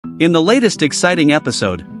In the latest exciting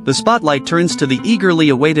episode, the spotlight turns to the eagerly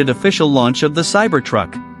awaited official launch of the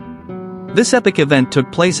Cybertruck. This epic event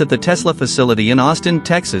took place at the Tesla facility in Austin,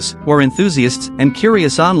 Texas, where enthusiasts and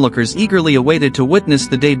curious onlookers eagerly awaited to witness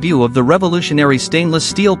the debut of the revolutionary stainless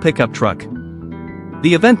steel pickup truck.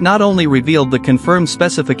 The event not only revealed the confirmed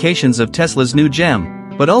specifications of Tesla's new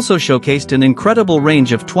gem, but also showcased an incredible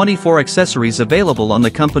range of 24 accessories available on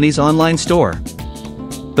the company's online store.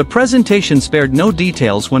 The presentation spared no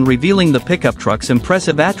details when revealing the pickup truck's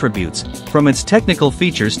impressive attributes, from its technical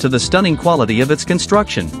features to the stunning quality of its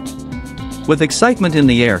construction. With excitement in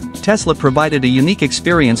the air, Tesla provided a unique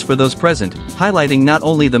experience for those present, highlighting not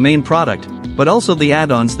only the main product, but also the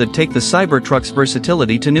add-ons that take the Cybertruck's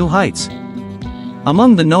versatility to new heights.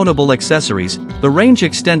 Among the notable accessories, the range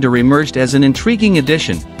extender emerged as an intriguing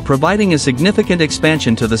addition, providing a significant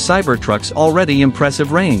expansion to the Cybertruck's already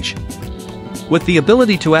impressive range. With the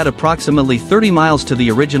ability to add approximately 30 miles to the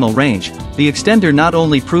original range, the extender not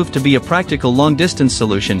only proved to be a practical long-distance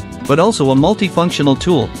solution, but also a multifunctional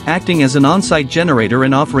tool, acting as an on-site generator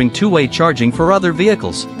and offering two-way charging for other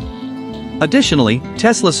vehicles. Additionally,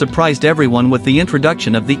 Tesla surprised everyone with the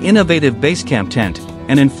introduction of the innovative Basecamp tent,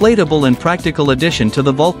 an inflatable and practical addition to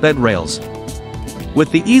the Vault bed rails. With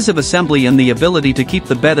the ease of assembly and the ability to keep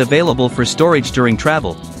the bed available for storage during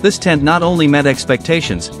travel, this tent not only met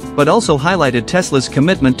expectations, but also highlighted Tesla's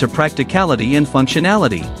commitment to practicality and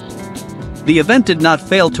functionality. The event did not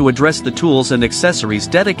fail to address the tools and accessories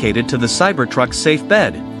dedicated to the Cybertruck's safe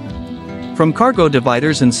bed. From cargo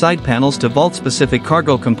dividers and side panels to vault-specific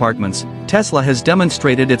cargo compartments, Tesla has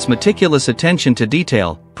demonstrated its meticulous attention to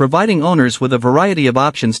detail, providing owners with a variety of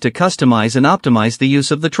options to customize and optimize the use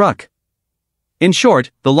of the truck. In short,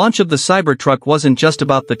 the launch of the Cybertruck wasn't just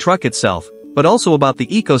about the truck itself, but also about the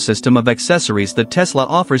ecosystem of accessories that Tesla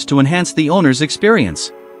offers to enhance the owner's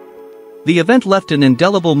experience. The event left an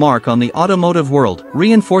indelible mark on the automotive world,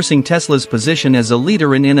 reinforcing Tesla's position as a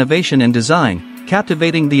leader in innovation and design,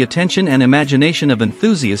 captivating the attention and imagination of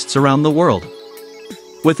enthusiasts around the world.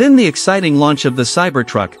 Within the exciting launch of the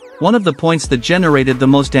Cybertruck, one of the points that generated the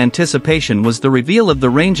most anticipation was the reveal of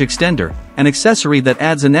the range extender, an accessory that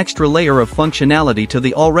adds an extra layer of functionality to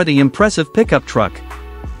the already impressive pickup truck.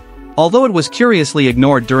 Although it was curiously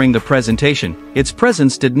ignored during the presentation, its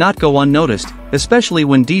presence did not go unnoticed, especially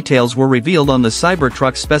when details were revealed on the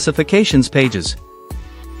Cybertruck specifications pages.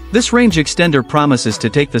 This range extender promises to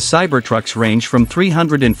take the Cybertruck's range from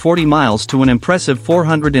 340 miles to an impressive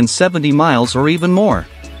 470 miles or even more.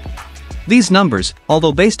 These numbers,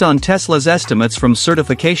 although based on Tesla's estimates from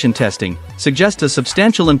certification testing, suggest a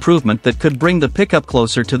substantial improvement that could bring the pickup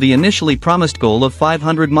closer to the initially promised goal of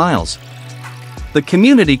 500 miles. The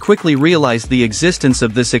community quickly realized the existence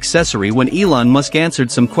of this accessory when Elon Musk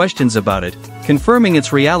answered some questions about it, confirming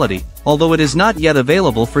its reality, although it is not yet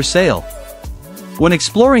available for sale. When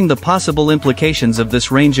exploring the possible implications of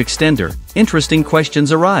this range extender, interesting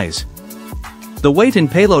questions arise. The weight and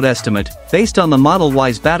payload estimate, based on the Model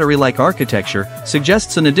Y's battery-like architecture,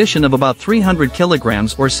 suggests an addition of about 300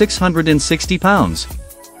 kilograms or 660 pounds.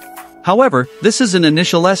 However, this is an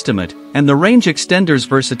initial estimate, and the range extender's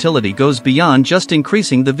versatility goes beyond just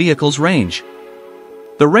increasing the vehicle's range.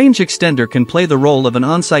 The range extender can play the role of an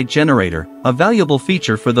on-site generator, a valuable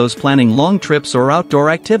feature for those planning long trips or outdoor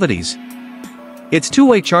activities. Its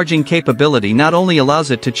two-way charging capability not only allows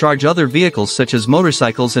it to charge other vehicles such as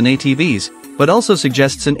motorcycles and ATVs, but also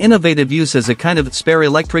suggests an innovative use as a kind of spare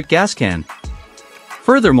electric gas can.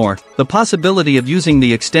 Furthermore, the possibility of using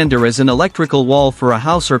the extender as an electrical wall for a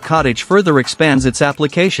house or cottage further expands its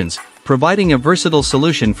applications, providing a versatile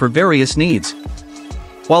solution for various needs.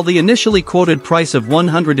 While the initially quoted price of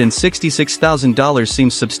 $166,000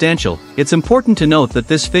 seems substantial, it's important to note that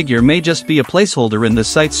this figure may just be a placeholder in the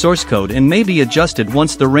site's source code and may be adjusted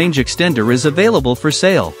once the range extender is available for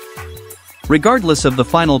sale. Regardless of the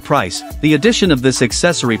final price, the addition of this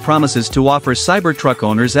accessory promises to offer Cybertruck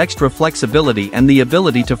owners extra flexibility and the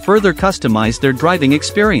ability to further customize their driving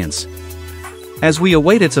experience. As we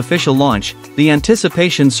await its official launch, the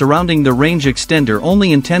anticipation surrounding the range extender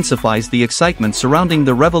only intensifies the excitement surrounding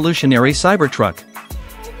the revolutionary Cybertruck.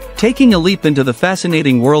 Taking a leap into the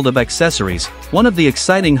fascinating world of accessories, one of the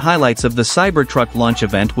exciting highlights of the Cybertruck launch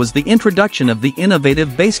event was the introduction of the innovative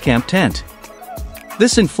Basecamp tent.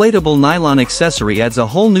 This inflatable nylon accessory adds a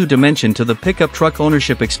whole new dimension to the pickup truck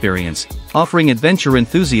ownership experience, offering adventure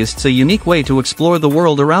enthusiasts a unique way to explore the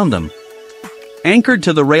world around them. Anchored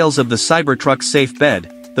to the rails of the Cybertruck's safe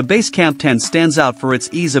bed, the Basecamp tent stands out for its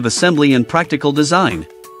ease of assembly and practical design.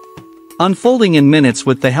 Unfolding in minutes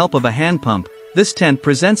with the help of a hand pump, this tent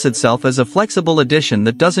presents itself as a flexible addition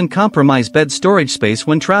that doesn't compromise bed storage space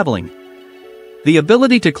when traveling. The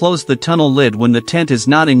ability to close the tunnel lid when the tent is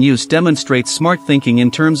not in use demonstrates smart thinking in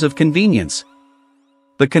terms of convenience.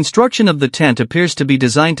 The construction of the tent appears to be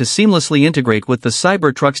designed to seamlessly integrate with the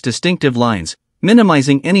Cybertruck's distinctive lines,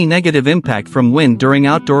 minimizing any negative impact from wind during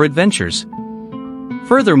outdoor adventures.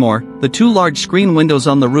 Furthermore, the two large screen windows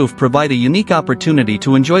on the roof provide a unique opportunity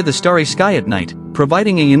to enjoy the starry sky at night,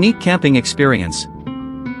 providing a unique camping experience.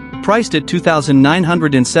 Priced at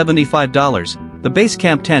 $2,975, the base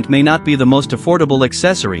camp tent may not be the most affordable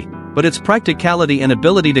accessory, but its practicality and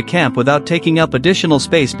ability to camp without taking up additional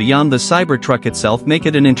space beyond the Cybertruck itself make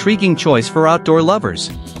it an intriguing choice for outdoor lovers.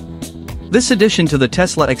 This addition to the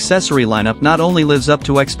Tesla accessory lineup not only lives up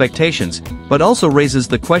to expectations, but also raises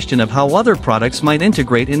the question of how other products might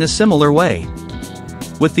integrate in a similar way.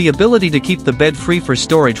 With the ability to keep the bed free for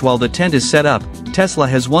storage while the tent is set up, Tesla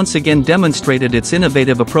has once again demonstrated its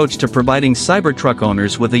innovative approach to providing Cybertruck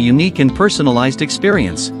owners with a unique and personalized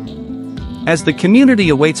experience. As the community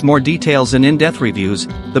awaits more details and in-depth reviews,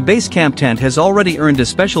 the base camp tent has already earned a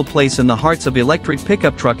special place in the hearts of electric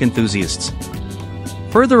pickup truck enthusiasts.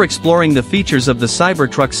 Further exploring the features of the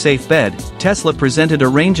Cybertruck's safe bed, Tesla presented a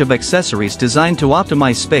range of accessories designed to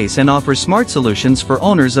optimize space and offer smart solutions for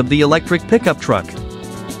owners of the electric pickup truck.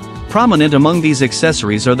 Prominent among these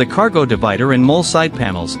accessories are the cargo divider and mole side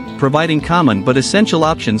panels, providing common but essential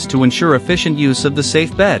options to ensure efficient use of the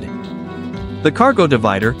safe bed. The cargo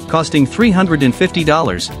divider, costing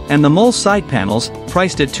 $350, and the mole side panels,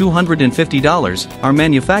 priced at $250, are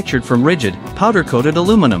manufactured from rigid, powder-coated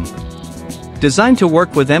aluminum. Designed to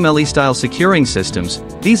work with MLE-style securing systems,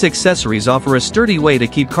 these accessories offer a sturdy way to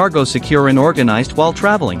keep cargo secure and organized while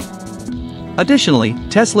traveling. Additionally,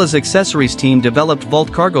 Tesla's accessories team developed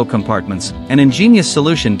Vault Cargo Compartments, an ingenious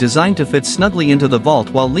solution designed to fit snugly into the vault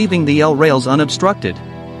while leaving the L-rails unobstructed.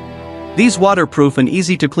 These waterproof and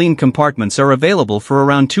easy-to-clean compartments are available for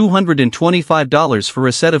around $225 for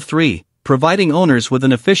a set of 3, providing owners with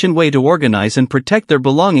an efficient way to organize and protect their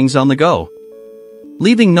belongings on the go.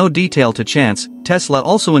 Leaving no detail to chance, Tesla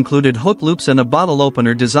also included hook loops and a bottle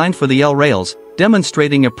opener designed for the L-rails,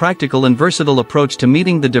 demonstrating a practical and versatile approach to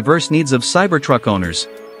meeting the diverse needs of Cybertruck owners.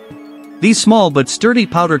 These small but sturdy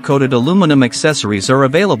powder-coated aluminum accessories are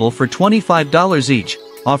available for $25 each,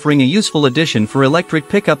 offering a useful addition for electric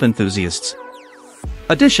pickup enthusiasts.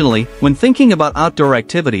 Additionally, when thinking about outdoor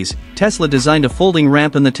activities, Tesla designed a folding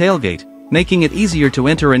ramp in the tailgate, making it easier to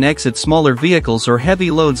enter and exit smaller vehicles or heavy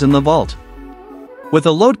loads in the vault. With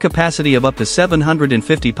a load capacity of up to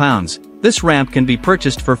 750 pounds, this ramp can be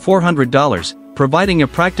purchased for $400, providing a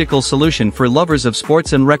practical solution for lovers of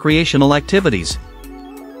sports and recreational activities.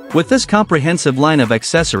 With this comprehensive line of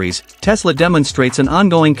accessories, Tesla demonstrates an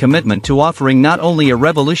ongoing commitment to offering not only a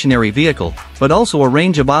revolutionary vehicle, but also a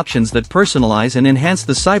range of options that personalize and enhance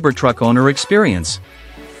the Cybertruck owner experience.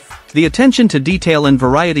 The attention to detail and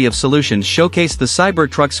variety of solutions showcase the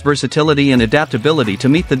Cybertruck's versatility and adaptability to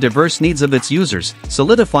meet the diverse needs of its users,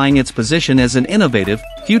 solidifying its position as an innovative,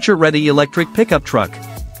 future-ready electric pickup truck.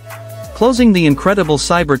 Closing the incredible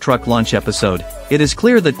Cybertruck launch episode, it is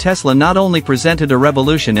clear that Tesla not only presented a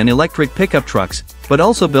revolution in electric pickup trucks, but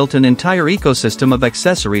also built an entire ecosystem of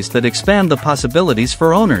accessories that expand the possibilities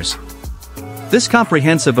for owners. This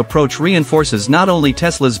comprehensive approach reinforces not only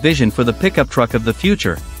Tesla's vision for the pickup truck of the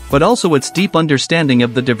future, but also its deep understanding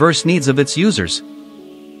of the diverse needs of its users.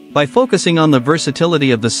 By focusing on the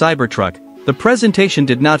versatility of the Cybertruck, the presentation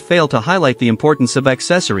did not fail to highlight the importance of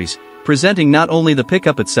accessories, presenting not only the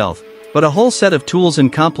pickup itself, but a whole set of tools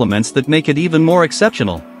and complements that make it even more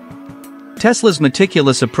exceptional. Tesla's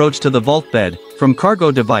meticulous approach to the vault bed, from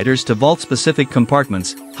cargo dividers to vault-specific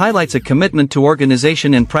compartments, highlights a commitment to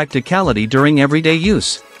organization and practicality during everyday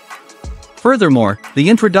use. Furthermore, the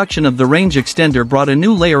introduction of the range extender brought a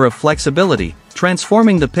new layer of flexibility,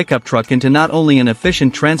 transforming the pickup truck into not only an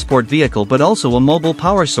efficient transport vehicle but also a mobile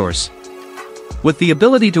power source. With the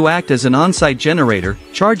ability to act as an on-site generator,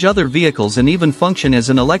 charge other vehicles and even function as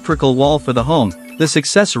an electrical wall for the home, this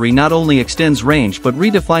accessory not only extends range but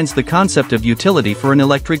redefines the concept of utility for an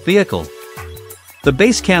electric vehicle. The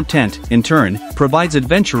base camp tent, in turn, provides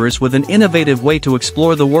adventurers with an innovative way to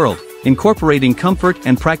explore the world, incorporating comfort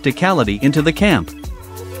and practicality into the camp.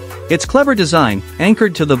 Its clever design,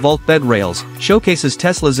 anchored to the vault bed rails, showcases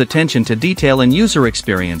Tesla's attention to detail and user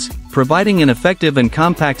experience, providing an effective and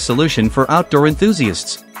compact solution for outdoor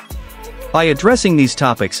enthusiasts. By addressing these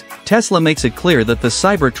topics, Tesla makes it clear that the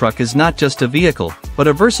Cybertruck is not just a vehicle, but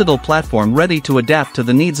a versatile platform ready to adapt to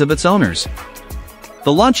the needs of its owners.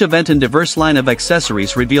 The launch event and diverse line of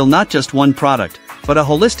accessories reveal not just one product, but a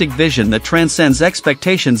holistic vision that transcends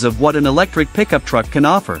expectations of what an electric pickup truck can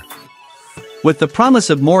offer. With the promise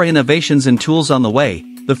of more innovations and tools on the way,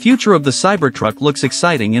 the the future of the Cybertruck looks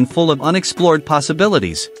exciting and full of unexplored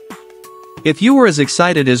possibilities. If you were as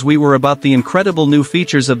excited as we were about the incredible new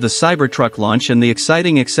features of the Cybertruck launch and the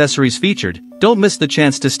exciting accessories featured, don't miss the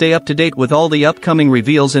chance to stay up to date with all the upcoming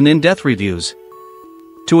reveals and in-depth reviews.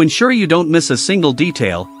 To ensure you don't miss a single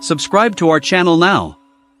detail, subscribe to our channel now.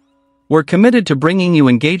 We're committed to bringing you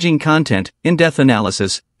engaging content, in-depth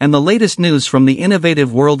analysis, and the latest news from the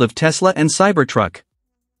innovative world of Tesla and Cybertruck.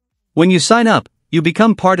 When you sign up, you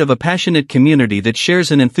become part of a passionate community that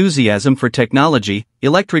shares an enthusiasm for technology,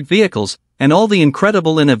 electric vehicles, and all the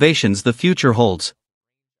incredible innovations the future holds.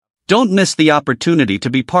 Don't miss the opportunity to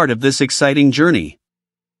be part of this exciting journey.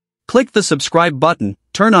 Click the subscribe button,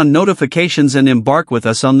 turn on notifications and embark with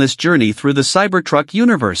us on this journey through the Cybertruck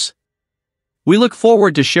universe. We look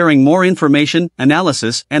forward to sharing more information,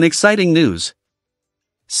 analysis, and exciting news.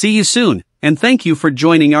 See you soon, and thank you for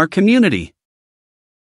joining our community.